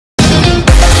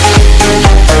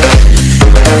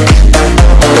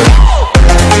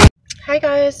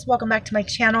guys, welcome back to my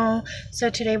channel. So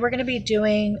today we're going to be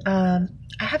doing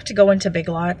I have to go into Big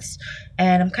Lots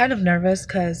and I'm kind of nervous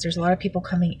because there's a lot of people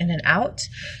coming in and out,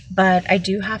 but I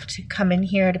do have to come in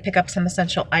here to pick up some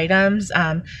essential items.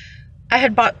 I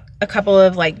had bought a couple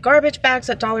of like garbage bags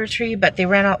at Dollar Tree, but they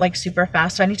ran out like super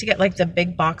fast, so I need to get like the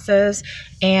big boxes.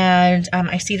 And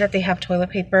I see that they have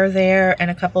toilet paper there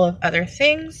and a couple of other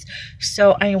things,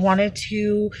 so I wanted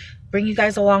to bring you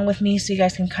guys along with me so you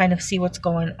guys can kind of see what's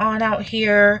going on out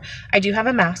here. I do have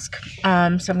a mask, so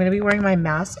I'm going to be wearing my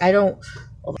mask.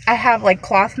 I have like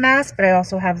cloth masks, but I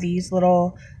also have these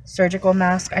little surgical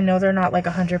masks. I know they're not like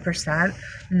 100%,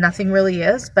 nothing really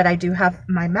is, but I do have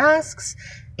my masks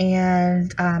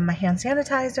and my hand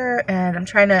sanitizer, and I'm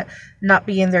trying to not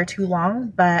be in there too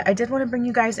long, but I did want to bring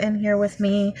you guys in here with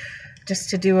me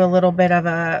just to do a little bit of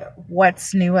a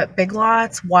what's new at Big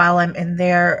Lots while I'm in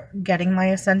there getting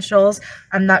my essentials.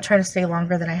 I'm not trying to stay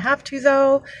longer than I have to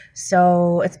though,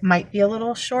 so it might be a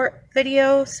little short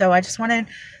video, so I just wanted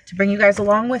to bring you guys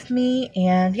along with me,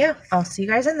 and yeah, I'll see you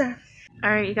guys in there.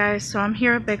 Alright you guys, so I'm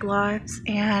here at Big Lots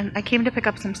and I came to pick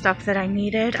up some stuff that I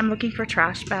needed. I'm looking for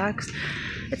trash bags.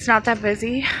 It's not that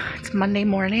busy. It's Monday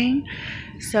morning,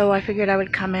 so I figured I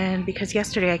would come in because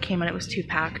yesterday I came and it was too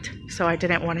packed, so I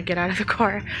didn't want to get out of the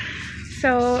car.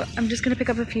 So I'm just going to pick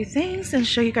up a few things and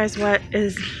show you guys what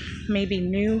is maybe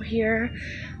new here.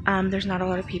 There's not a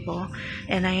lot of people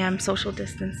and I am social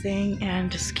distancing and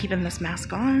just keeping this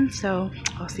mask on, so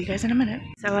I'll see you guys in a minute.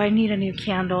 So I need a new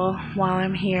candle while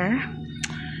I'm here,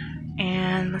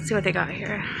 and let's see what they got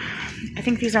here. I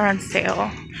think these are on sale.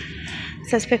 It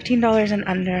says $15 and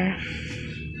under.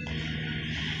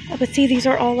 But see, these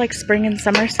are all like spring and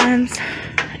summer scents,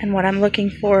 and what I'm looking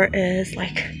for is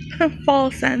like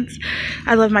fall scents.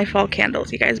 I love my fall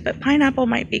candles, you guys, but pineapple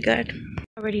might be good.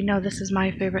 I already know this is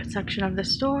my favorite section of the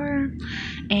store,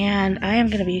 and I am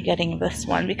going to be getting this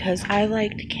one because I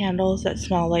liked candles that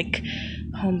smell like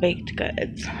home baked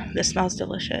goods. This smells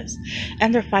delicious,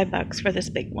 and they're $5 for this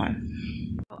big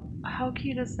one. How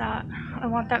cute is that? I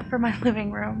want that for my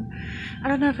living room. I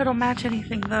don't know if it'll match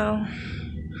anything though.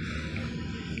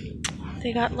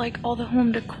 They got like all the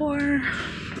home decor.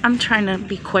 I'm trying to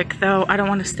be quick though. I don't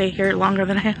want to stay here longer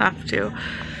than I have to,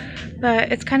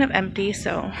 but it's kind of empty,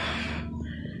 so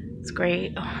it's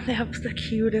great. Oh, they have the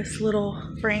cutest little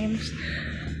frames.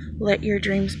 Let your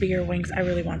dreams be your wings. I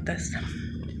really want this.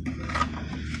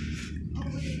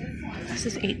 This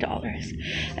is $8.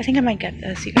 I think I might get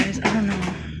this, you guys. I don't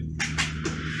know.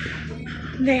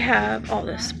 They have all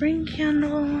the spring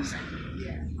candles,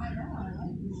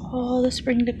 all the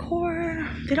spring decor.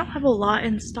 They don't have a lot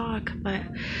in stock, but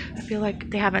I feel like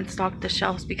they haven't stocked the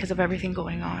shelves because of everything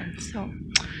going on. So,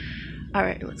 all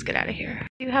right, let's get out of here.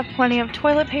 You have plenty of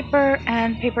toilet paper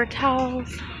and paper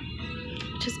towels,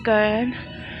 which is good.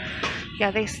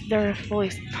 Yeah, they're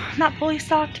not fully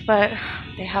stocked, but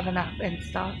they have enough in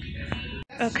stock.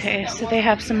 Okay, so they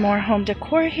have some more home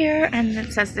decor here, and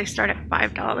it says they start at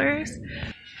 $5.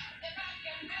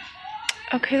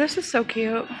 Okay, this is so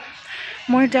cute.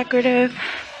 More decorative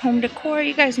home decor.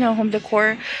 You guys know home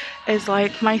decor is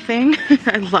like my thing.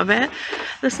 I love it.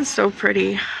 This is so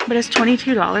pretty, but it's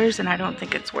 $22, and I don't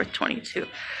think it's worth $22,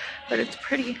 but it's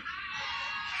pretty.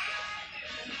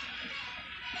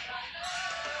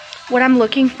 What I'm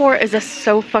looking for is a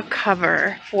sofa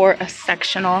cover for a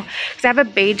sectional, because I have a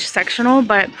beige sectional,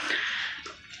 but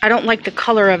I don't like the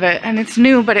color of it, and it's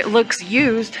new, but it looks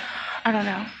used. I don't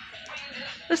know.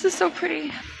 This is so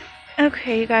pretty.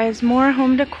 Okay, you guys, more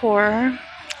home decor.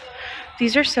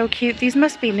 These are so cute. These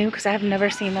must be new because I have never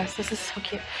seen this. This is so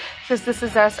cute. It says, "This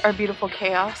is us, our beautiful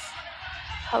chaos."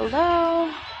 Hello.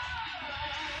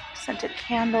 Scented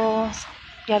candles.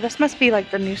 Yeah, this must be like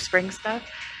the new spring stuff.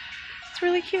 It's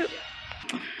really cute.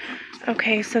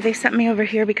 Okay, so they sent me over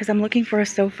here because I'm looking for a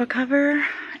sofa cover,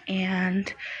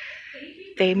 and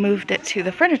they moved it to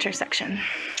the furniture section.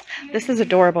 This is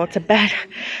adorable. It's a bed.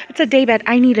 It's a day bed.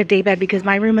 I need a day bed because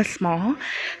my room is small,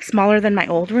 smaller than my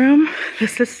old room.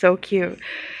 This is so cute,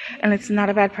 and it's not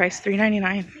a bad price,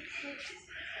 $3.99.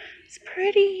 It's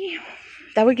pretty.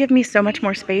 That would give me so much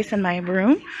more space in my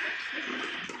room.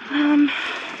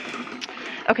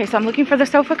 Okay, so I'm looking for the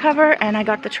sofa cover, and I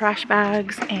got the trash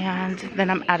bags, and then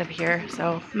I'm out of here.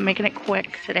 So I'm making it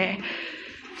quick today.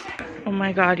 Oh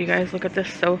my god, you guys, look at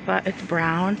this sofa. It's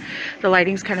brown. The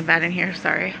lighting's kind of bad in here,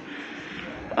 sorry.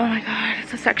 Oh my god,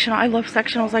 it's a sectional. I love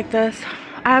sectionals like this.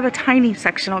 I have a tiny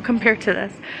sectional compared to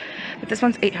this, but this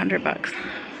one's $800.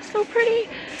 So pretty.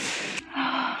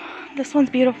 This one's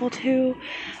beautiful too.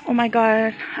 Oh my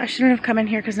god, I shouldn't have come in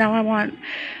here because now I want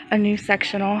a new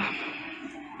sectional.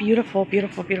 Beautiful,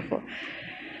 beautiful, beautiful.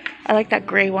 I like that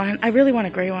gray one. I really want a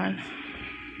gray one.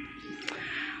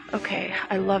 Okay,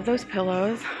 I love those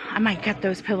pillows. I might get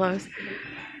those pillows.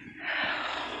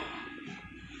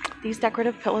 These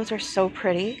decorative pillows are so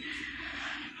pretty.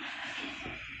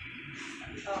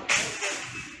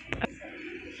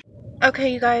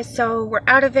 Okay, you guys, so we're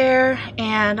out of there,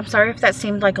 and I'm sorry if that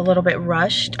seemed like a little bit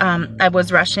rushed. I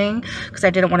was rushing because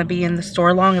I didn't want to be in the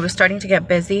store long. It was starting to get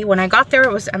busy. When I got there,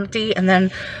 it was empty, and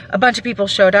then a bunch of people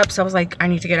showed up, so I was like, I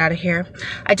need to get out of here.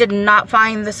 I did not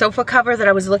find the sofa cover that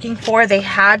I was looking for. They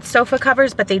had sofa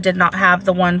covers, but they did not have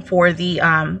the one for the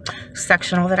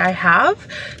sectional that I have,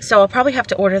 so I'll probably have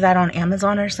to order that on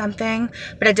Amazon or something,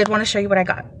 but I did want to show you what I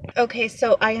got. Okay,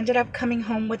 so I ended up coming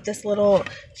home with this little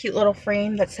cute little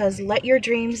frame that says, "Let your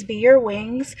dreams be your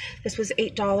wings." This was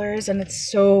 $8 and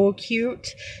it's so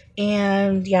cute.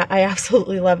 And yeah, I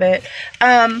absolutely love it.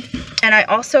 And I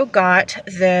also got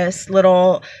this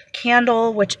little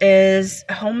candle, which is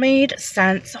homemade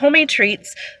scents, homemade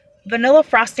treats, vanilla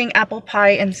frosting, apple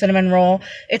pie, and cinnamon roll.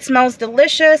 It smells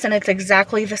delicious, and it's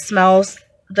exactly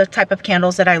the type of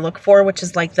candles that I look for, which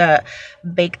is like the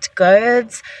baked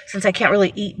goods, since I can't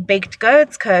really eat baked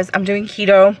goods because I'm doing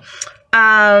keto.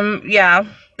 Yeah,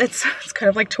 it's kind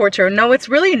of like torture. No, it's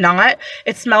really not.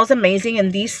 It smells amazing,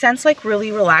 and these scents like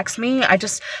really relax me.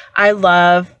 I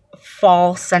love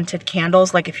fall scented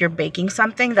candles. Like if you're baking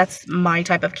something, that's my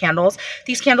type of candles.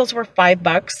 These candles were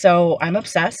 $5, so I'm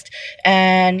obsessed.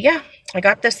 And yeah, I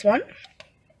got this one.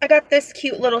 I got this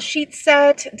cute little sheet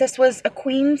set. This was a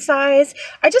queen size.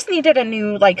 I just needed a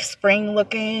new like spring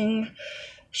looking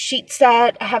sheet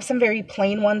set. I have some very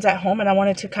plain ones at home, and I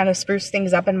wanted to kind of spruce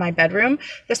things up in my bedroom.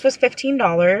 This was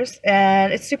 $15,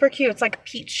 and it's super cute. It's like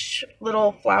peach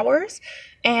little flowers,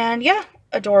 and yeah,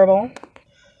 adorable.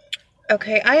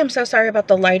 Okay, I am so sorry about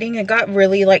the lighting. It got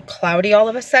really like cloudy all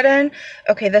of a sudden.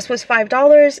 Okay, this was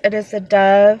 $5. It is the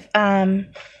Dove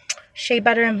Shea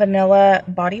Butter and Vanilla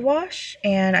Body Wash,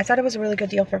 and I thought it was a really good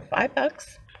deal for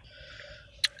 $5.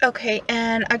 Okay,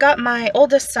 and I got my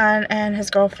oldest son and his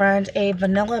girlfriend a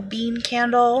vanilla bean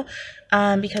candle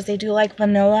because they do like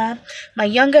vanilla. My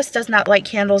youngest does not like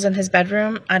candles in his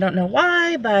bedroom. I don't know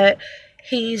why, but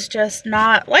he's just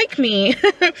not like me.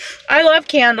 I love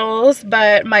candles,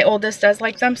 but my oldest does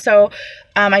like them, so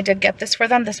I did get this for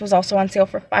them. This was also on sale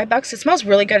for $5. It smells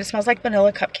really good. It smells like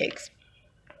vanilla cupcakes.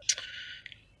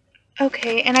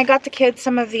 Okay, and I got the kids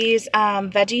some of these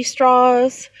veggie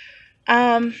straws.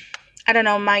 I don't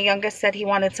know, my youngest said he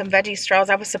wanted some veggie straws.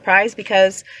 I was surprised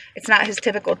because it's not his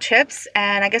typical chips,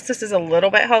 and I guess this is a little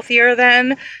bit healthier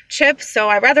than chips, so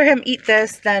I'd rather him eat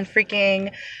this than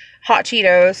freaking hot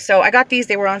Cheetos. So I got these.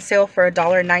 They were on sale for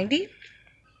 $1.90.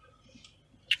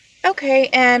 Okay,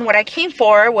 and what I came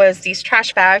for was these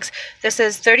trash bags. This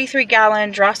is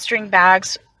 33-gallon drawstring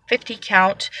bags, 50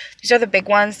 count. These are the big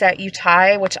ones that you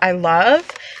tie, which I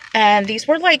love. And these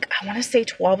were like, I want to say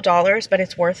 $12, but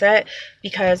it's worth it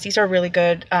because these are really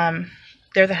good.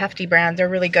 They're the Hefty brand. They're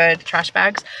really good trash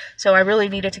bags. So I really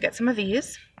needed to get some of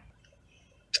these.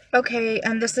 Okay,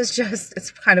 and this is just,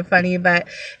 it's kind of funny, but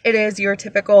it is your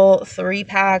typical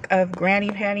 3-pack of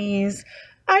granny panties.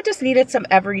 I just needed some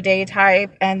everyday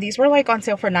type, and these were like on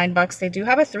sale for $9. They do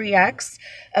have a 3X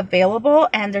available,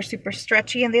 and they're super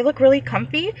stretchy, and they look really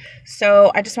comfy,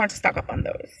 so I just wanted to stock up on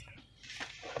those.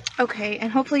 Okay,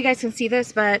 and hopefully you guys can see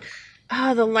this, but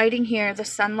the lighting here, the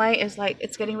sunlight is like,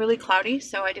 it's getting really cloudy,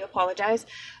 so I do apologize.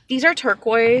 These are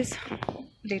turquoise.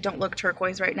 They don't look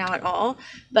turquoise right now at all,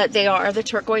 but they are the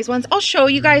turquoise ones. I'll show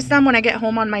you guys them when I get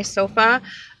home on my sofa,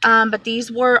 but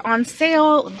these were on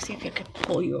sale. Let me see if I can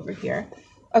pull you over here.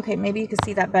 Okay, maybe you can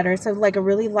see that better. So like a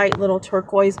really light little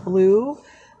turquoise blue.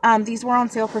 These were on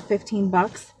sale for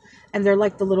 $15, and they're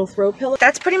like the little throw pillow.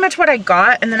 That's pretty much what I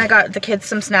got, and then I got the kids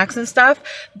some snacks and stuff,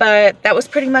 but that was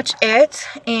pretty much it.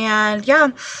 And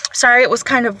yeah, sorry it was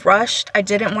kind of rushed. I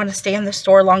didn't want to stay in the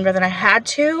store longer than I had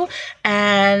to,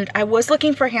 and I was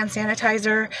looking for hand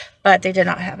sanitizer, but they did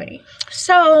not have any.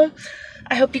 So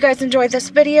I hope you guys enjoyed this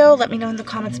video. Let me know in the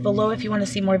comments below if you want to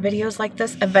see more videos like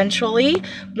this eventually.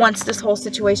 Once this whole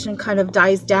situation kind of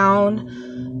dies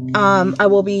down, I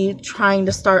will be trying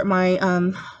to start my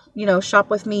you know, shop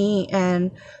with me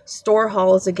and store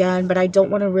hauls again, but I don't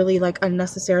want to really like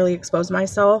unnecessarily expose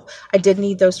myself. I did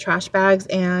need those trash bags,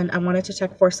 and I wanted to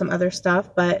check for some other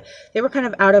stuff, but they were kind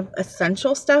of out of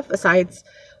essential stuff. Besides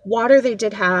water, they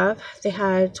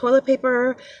had toilet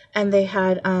paper, and they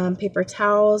had paper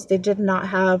towels. They did not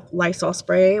have Lysol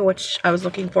spray, which I was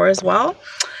looking for as well.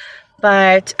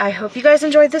 But I hope you guys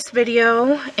enjoyed this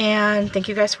video, and thank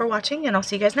you guys for watching, and I'll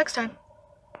see you guys next time.